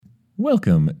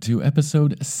Welcome to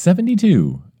episode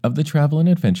 72 of the Travel and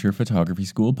Adventure Photography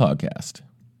School podcast.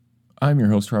 I'm your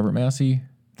host, Robert Massey.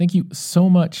 Thank you so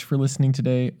much for listening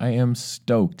today. I am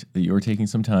stoked that you're taking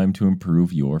some time to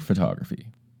improve your photography.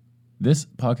 This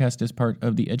podcast is part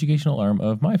of the educational arm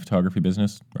of my photography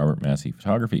business, Robert Massey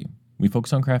Photography. We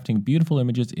focus on crafting beautiful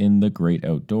images in the great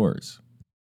outdoors.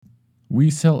 We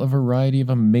sell a variety of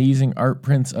amazing art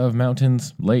prints of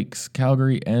mountains, lakes,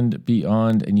 Calgary, and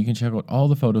beyond, and you can check out all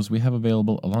the photos we have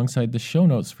available alongside the show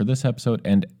notes for this episode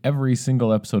and every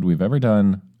single episode we've ever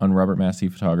done on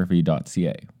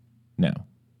robertmasseyphotography.ca. Now,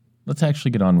 let's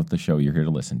actually get on with the show you're here to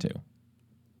listen to.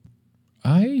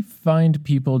 I find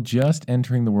people just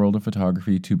entering the world of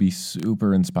photography to be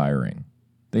super inspiring.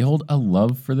 They hold a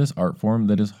love for this art form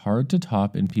that is hard to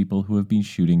top in people who have been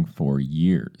shooting for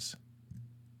years.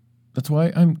 That's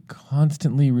why I'm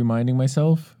constantly reminding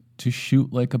myself to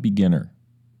shoot like a beginner,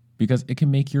 because it can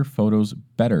make your photos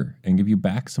better and give you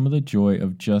back some of the joy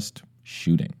of just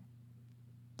shooting.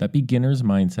 That beginner's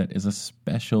mindset is a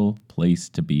special place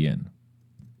to be in,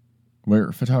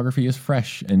 where photography is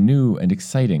fresh and new and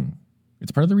exciting.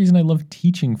 It's part of the reason I love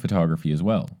teaching photography as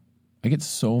well. I get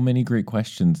so many great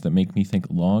questions that make me think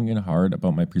long and hard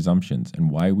about my presumptions and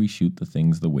why we shoot the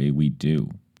things the way we do.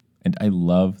 And I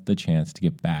love the chance to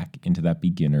get back into that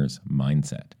beginner's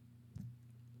mindset.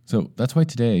 So that's why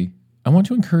today, I want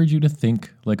to encourage you to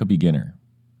think like a beginner.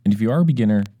 And if you are a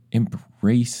beginner,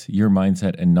 embrace your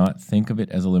mindset and not think of it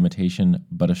as a limitation,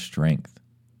 but a strength.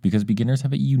 Because beginners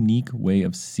have a unique way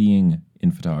of seeing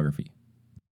in photography.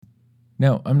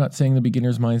 Now, I'm not saying the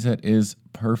beginner's mindset is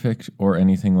perfect or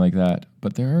anything like that,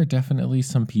 but there are definitely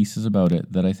some pieces about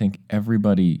it that I think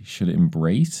everybody should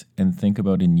embrace and think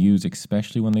about and use,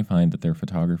 especially when they find that their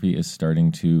photography is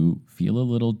starting to feel a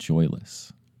little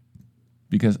joyless.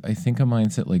 Because I think a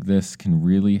mindset like this can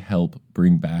really help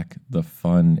bring back the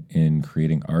fun in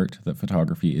creating art that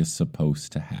photography is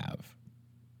supposed to have.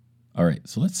 All right,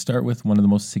 so let's start with one of the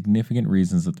most significant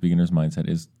reasons that the beginner's mindset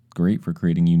is great for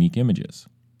creating unique images.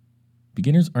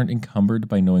 Beginners aren't encumbered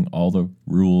by knowing all the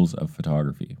rules of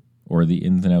photography or the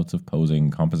ins and outs of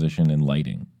posing, composition, and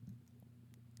lighting.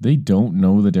 They don't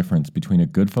know the difference between a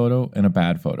good photo and a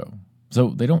bad photo, so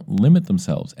they don't limit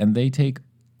themselves and they take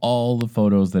all the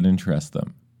photos that interest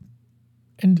them.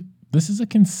 And this is a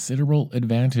considerable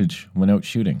advantage when out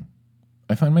shooting.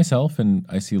 I find myself, and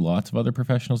I see lots of other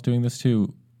professionals doing this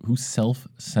too, who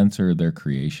self-censor their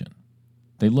creation.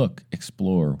 They look,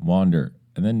 explore, wander,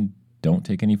 and then don't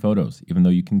take any photos, even though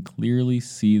you can clearly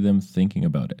see them thinking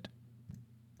about it.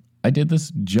 I did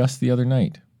this just the other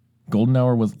night. Golden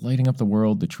hour was lighting up the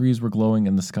world, the trees were glowing,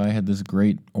 and the sky had this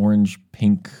great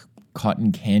orange-pink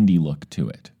cotton candy look to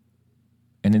it.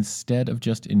 And instead of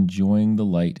just enjoying the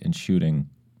light and shooting,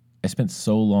 I spent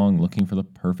so long looking for the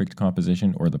perfect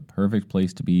composition or the perfect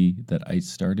place to be that I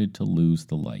started to lose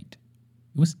the light.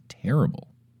 It was terrible.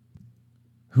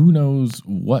 Who knows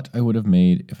what I would have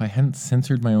made if I hadn't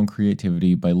censored my own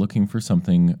creativity by looking for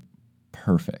something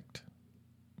perfect.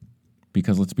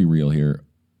 Because let's be real here,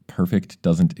 perfect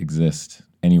doesn't exist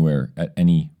anywhere at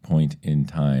any point in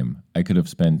time. I could have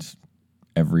spent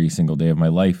every single day of my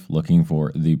life looking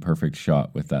for the perfect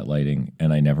shot with that lighting,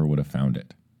 and I never would have found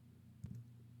it.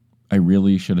 I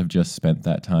really should have just spent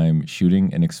that time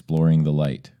shooting and exploring the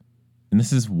light. And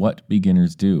this is what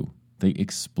beginners do. They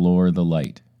explore the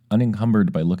light.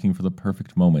 Unencumbered by looking for the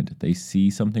perfect moment, they see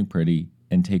something pretty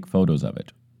and take photos of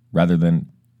it, rather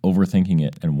than overthinking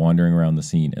it and wandering around the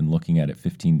scene and looking at it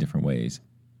 15 different ways,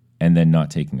 and then not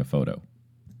taking a photo.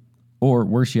 Or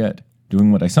worse yet,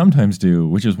 doing what I sometimes do,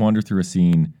 which is wander through a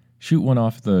scene, shoot one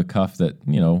off the cuff that,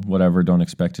 whatever, don't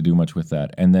expect to do much with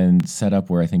that, and then set up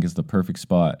where I think is the perfect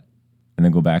spot, and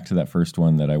then go back to that first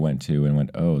one that I went to and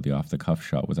went, oh, the off-the-cuff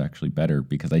shot was actually better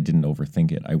because I didn't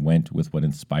overthink it. I went with what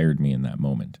inspired me in that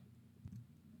moment.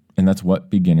 And that's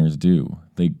what beginners do.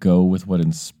 They go with what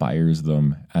inspires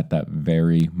them at that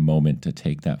very moment to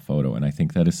take that photo. And I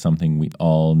think that is something we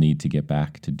all need to get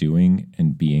back to doing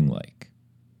and being like.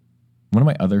 One of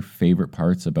my other favorite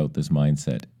parts about this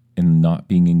mindset and not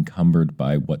being encumbered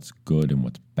by what's good and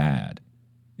what's bad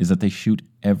is that they shoot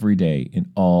every day in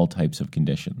all types of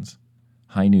conditions.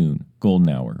 High noon, golden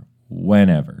hour,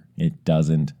 whenever. It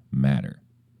doesn't matter.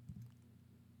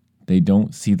 They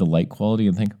don't see the light quality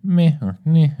and think, meh, or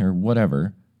neh, or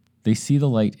whatever. They see the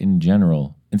light in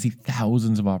general and see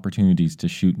thousands of opportunities to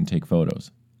shoot and take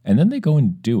photos. And then they go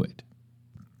and do it.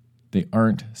 They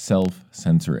aren't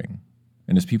self-censoring.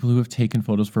 And as people who have taken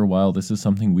photos for a while, this is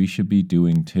something we should be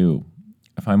doing too.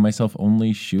 I find myself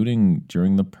only shooting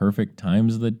during the perfect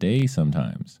times of the day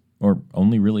sometimes. Or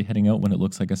only really heading out when it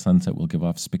looks like a sunset will give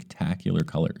off spectacular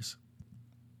colors.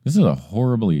 This is a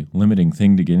horribly limiting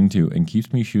thing to get into and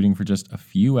keeps me shooting for just a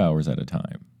few hours at a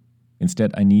time.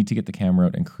 Instead, I need to get the camera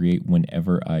out and create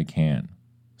whenever I can.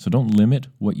 So don't limit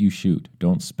what you shoot.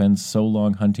 Don't spend so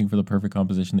long hunting for the perfect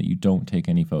composition that you don't take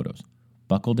any photos.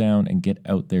 Buckle down and get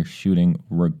out there shooting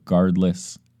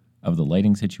regardless of the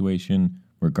lighting situation,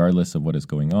 regardless of what is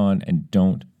going on, and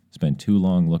don't spend too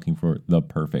long looking for the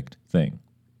perfect thing.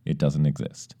 It doesn't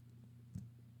exist.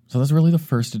 So that's really the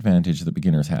first advantage that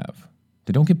beginners have.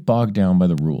 They don't get bogged down by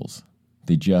the rules.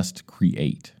 They just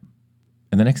create.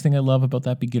 And the next thing I love about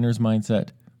that beginner's mindset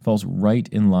falls right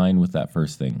in line with that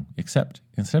first thing, except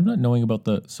instead of not knowing about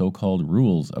the so-called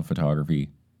rules of photography,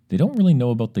 they don't really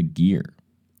know about the gear.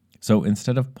 So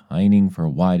instead of pining for a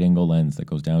wide-angle lens that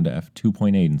goes down to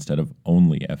f2.8 instead of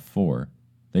only f4,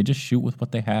 they just shoot with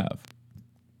what they have.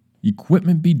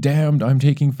 Equipment be damned, I'm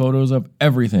taking photos of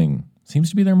everything, seems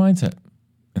to be their mindset.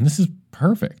 And this is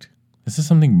perfect. This is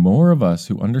something more of us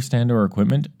who understand our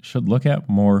equipment should look at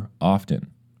more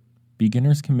often.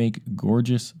 Beginners can make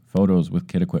gorgeous photos with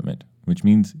kit equipment, which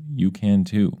means you can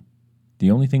too. The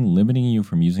only thing limiting you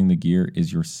from using the gear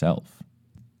is yourself.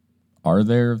 Are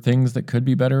there things that could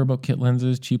be better about kit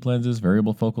lenses, cheap lenses,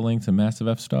 variable focal lengths, and massive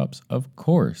f-stops? Of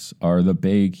course. Are the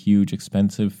big, huge,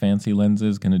 expensive, fancy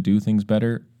lenses going to do things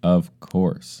better? Of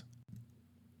course.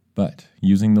 But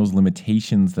using those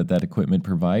limitations that equipment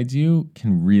provides you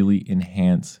can really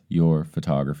enhance your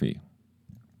photography.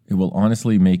 It will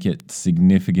honestly make it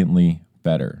significantly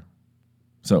better.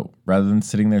 So rather than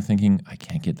sitting there thinking, I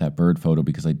can't get that bird photo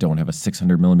because I don't have a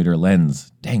 600mm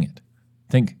lens, dang it.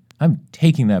 Think, I'm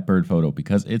taking that bird photo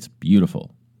because it's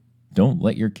beautiful. Don't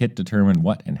let your kit determine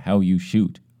what and how you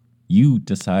shoot. You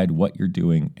decide what you're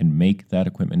doing and make that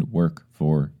equipment work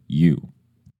for you.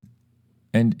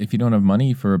 And if you don't have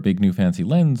money for a big new fancy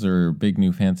lens or big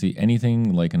new fancy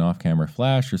anything like an off-camera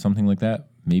flash or something like that,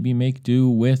 maybe make do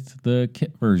with the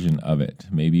kit version of it.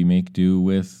 Maybe make do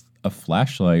with a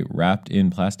flashlight wrapped in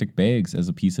plastic bags as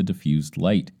a piece of diffused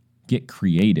light. Get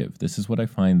creative. This is what I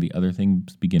find the other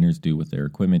things beginners do with their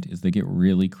equipment is they get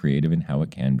really creative in how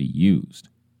it can be used.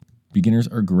 Beginners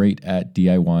are great at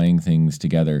DIYing things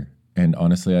together. And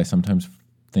honestly, I sometimes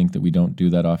think that we don't do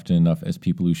that often enough as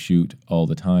people who shoot all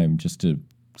the time, just to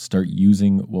start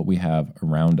using what we have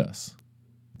around us.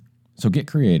 So get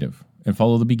creative and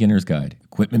follow the beginner's guide.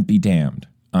 Equipment be damned.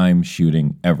 I'm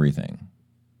shooting everything.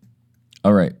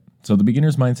 All right. So the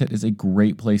beginner's mindset is a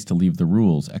great place to leave the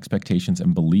rules, expectations,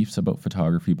 and beliefs about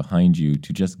photography behind you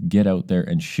to just get out there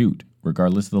and shoot,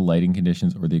 regardless of the lighting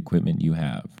conditions or the equipment you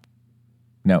have.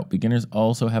 Now, beginners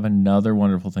also have another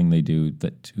wonderful thing they do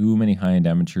that too many high-end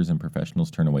amateurs and professionals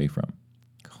turn away from: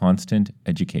 constant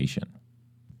education.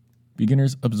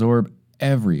 Beginners absorb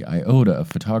every iota of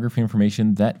photography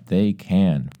information that they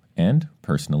can, and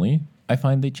personally, I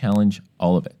find they challenge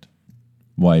all of it.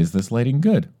 Why is this lighting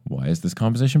good? Why is this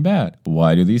composition bad?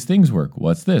 Why do these things work?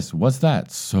 What's this? What's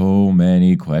that? So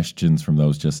many questions from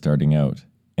those just starting out.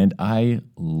 And I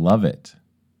love it.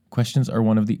 Questions are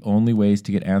one of the only ways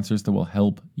to get answers that will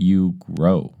help you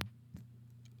grow.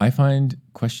 I find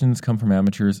questions come from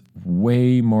amateurs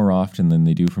way more often than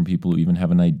they do from people who even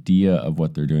have an idea of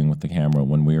what they're doing with the camera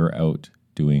when we are out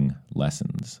doing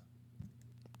lessons.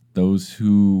 Those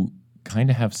who kind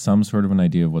of have some sort of an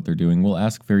idea of what they're doing will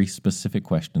ask very specific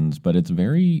questions, but it's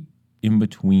very in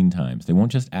between times. They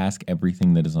won't just ask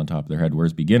everything that is on top of their head,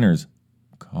 whereas beginners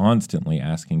constantly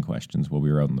asking questions while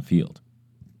we were out in the field.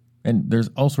 And there's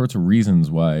all sorts of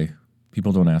reasons why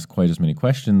people don't ask quite as many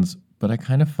questions, but I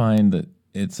kind of find that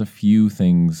it's a few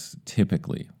things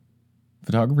typically.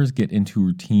 Photographers get into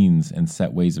routines and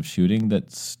set ways of shooting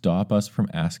that stop us from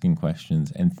asking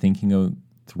questions and thinking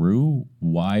through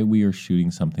why we are shooting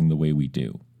something the way we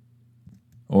do.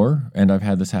 Or, and I've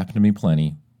had this happen to me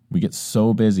plenty, we get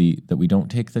so busy that we don't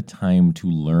take the time to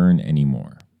learn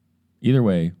anymore. Either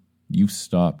way, you've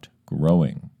stopped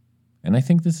growing. And I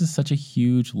think this is such a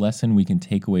huge lesson we can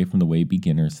take away from the way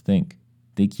beginners think.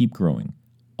 They keep growing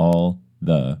all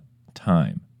the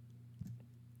time.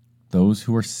 Those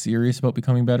who are serious about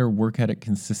becoming better work at it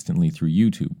consistently through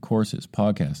YouTube, courses,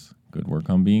 podcasts, good work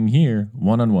on being here,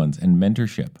 one-on-ones, and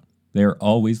mentorship. They are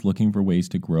always looking for ways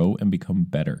to grow and become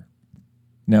better.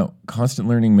 Now, constant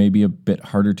learning may be a bit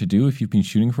harder to do if you've been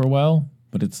shooting for a while,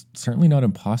 but it's certainly not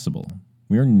impossible.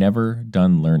 We are never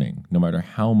done learning, no matter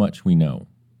how much we know.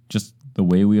 Just the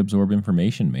way we absorb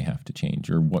information may have to change,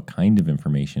 or what kind of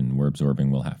information we're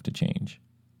absorbing will have to change.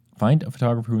 Find a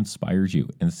photographer who inspires you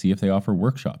and see if they offer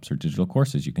workshops or digital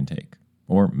courses you can take.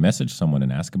 Or message someone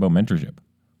and ask about mentorship.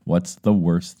 What's the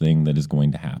worst thing that is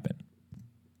going to happen?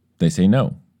 They say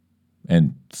no.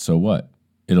 And so what?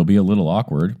 It'll be a little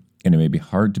awkward. And it may be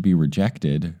hard to be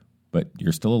rejected, but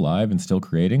you're still alive and still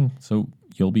creating, so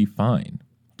you'll be fine.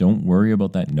 Don't worry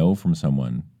about that no from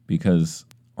someone, because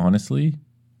honestly,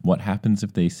 what happens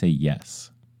if they say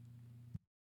yes?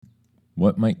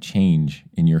 What might change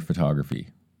in your photography?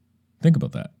 Think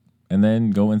about that. And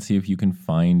then go and see if you can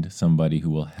find somebody who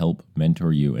will help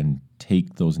mentor you and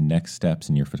take those next steps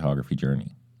in your photography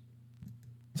journey.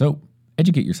 So,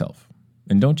 educate yourself.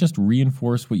 And don't just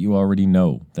reinforce what you already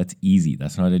know. That's easy.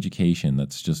 That's not education.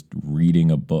 That's just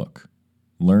reading a book.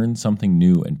 Learn something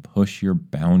new and push your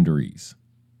boundaries,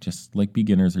 just like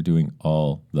beginners are doing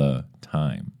all the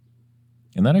time.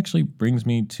 And that actually brings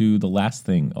me to the last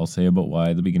thing I'll say about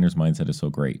why the beginner's mindset is so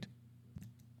great.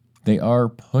 They are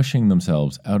pushing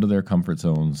themselves out of their comfort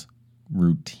zones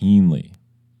routinely.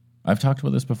 I've talked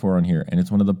about this before on here, and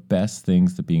it's one of the best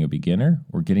things that being a beginner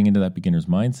or getting into that beginner's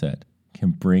mindset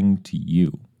can bring to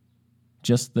you.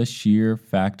 Just the sheer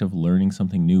fact of learning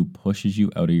something new pushes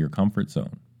you out of your comfort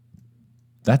zone.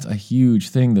 That's a huge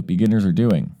thing that beginners are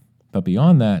doing. But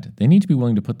beyond that, they need to be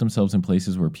willing to put themselves in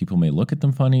places where people may look at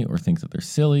them funny or think that they're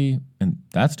silly, and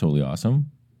that's totally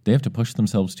awesome. They have to push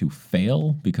themselves to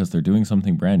fail because they're doing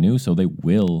something brand new, so they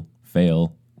will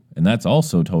fail, and that's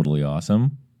also totally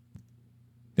awesome.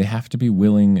 They have to be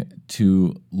willing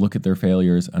to look at their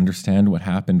failures, understand what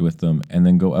happened with them, and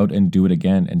then go out and do it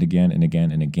again and again and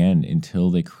again and again until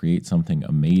they create something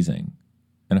amazing.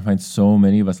 And I find so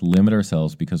many of us limit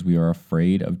ourselves because we are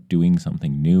afraid of doing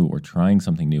something new or trying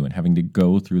something new and having to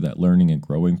go through that learning and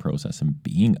growing process and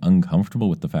being uncomfortable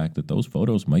with the fact that those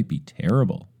photos might be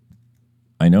terrible.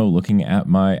 I know, looking at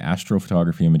my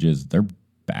astrophotography images, they're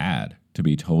bad, to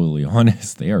be totally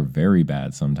honest. They are very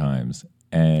bad sometimes.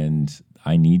 And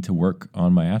I need to work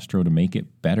on my astro to make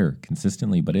it better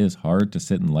consistently, but it is hard to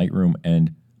sit in Lightroom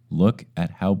and look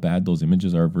at how bad those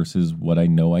images are versus what I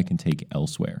know I can take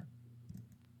elsewhere.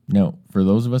 Now, for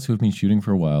those of us who have been shooting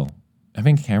for a while,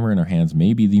 having a camera in our hands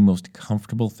may be the most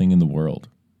comfortable thing in the world.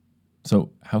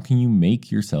 So how can you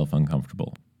make yourself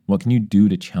uncomfortable? What can you do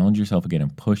to challenge yourself again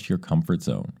and push your comfort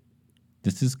zone?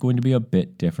 This is going to be a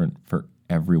bit different for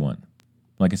everyone.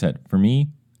 Like I said, for me,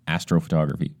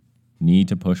 astrophotography. Need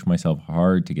to push myself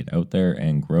hard to get out there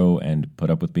and grow and put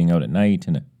up with being out at night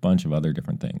and a bunch of other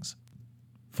different things.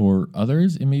 For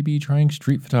others, it may be trying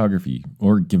street photography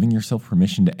or giving yourself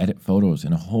permission to edit photos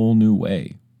in a whole new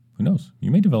way. Who knows?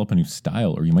 You may develop a new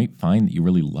style, or you might find that you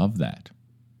really love that.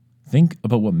 Think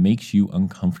about what makes you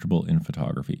uncomfortable in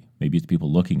photography. Maybe it's people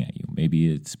looking at you.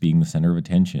 Maybe it's being the center of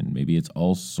attention. Maybe it's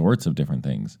all sorts of different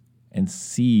things. And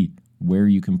see where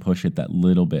you can push it that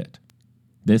little bit.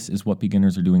 This is what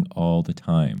beginners are doing all the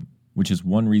time, which is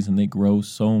one reason they grow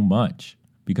so much,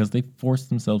 because they force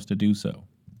themselves to do so.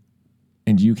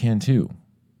 And you can too.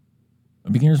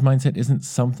 A beginner's mindset isn't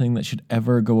something that should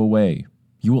ever go away.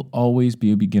 You will always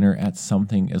be a beginner at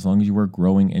something as long as you are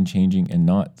growing and changing and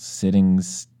not sitting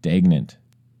stagnant.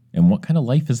 And what kind of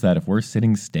life is that if we're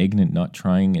sitting stagnant, not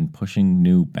trying and pushing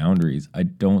new boundaries? I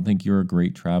don't think you're a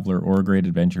great traveler or a great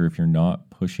adventurer if you're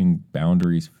not pushing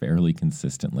boundaries fairly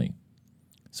consistently.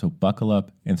 So buckle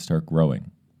up and start growing.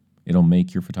 It'll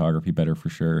make your photography better for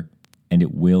sure, and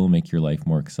it will make your life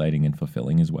more exciting and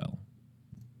fulfilling as well.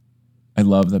 I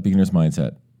love that beginner's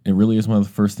mindset. It really is one of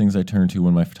the first things I turn to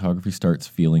when my photography starts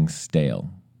feeling stale.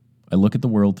 I look at the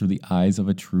world through the eyes of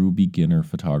a true beginner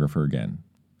photographer again,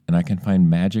 and I can find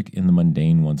magic in the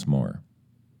mundane once more.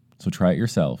 So try it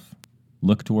yourself.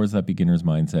 Look towards that beginner's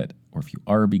mindset, or if you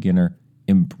are a beginner,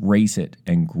 embrace it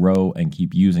and grow and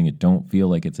keep using it. Don't feel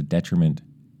like it's a detriment.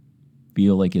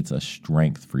 Feel like it's a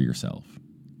strength for yourself.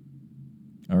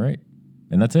 All right.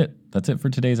 And that's it. That's it for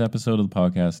today's episode of the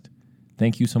podcast.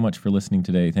 Thank you so much for listening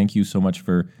today. Thank you so much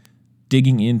for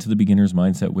digging into the beginner's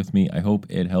mindset with me. I hope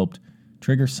it helped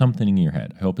trigger something in your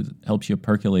head. I hope it helps you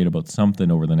percolate about something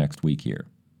over the next week here.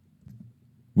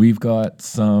 We've got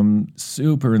some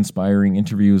super inspiring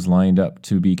interviews lined up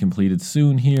to be completed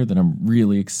soon here that I'm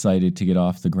really excited to get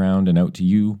off the ground and out to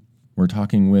you. We're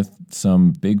talking with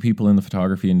some big people in the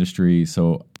photography industry,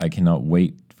 so I cannot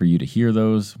wait for you to hear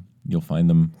those. You'll find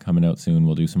them coming out soon.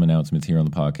 We'll do some announcements here on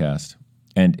the podcast.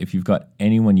 And if you've got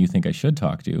anyone you think I should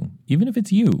talk to, even if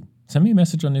it's you, send me a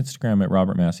message on Instagram at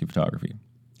Robert Massey Photography.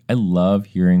 I love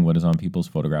hearing what is on people's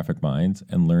photographic minds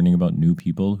and learning about new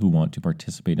people who want to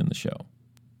participate in the show.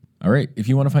 All right, if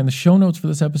you want to find the show notes for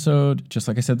this episode, just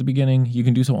like I said at the beginning, you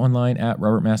can do so online at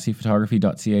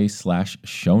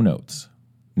robertmasseyphotography.ca/show notes.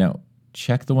 Now,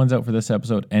 check the ones out for this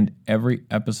episode and every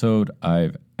episode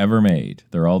I've ever made.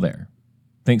 They're all there.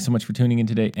 Thanks so much for tuning in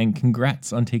today, and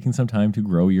congrats on taking some time to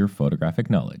grow your photographic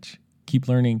knowledge. Keep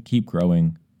learning, keep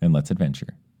growing, and let's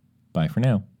adventure. Bye for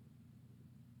now.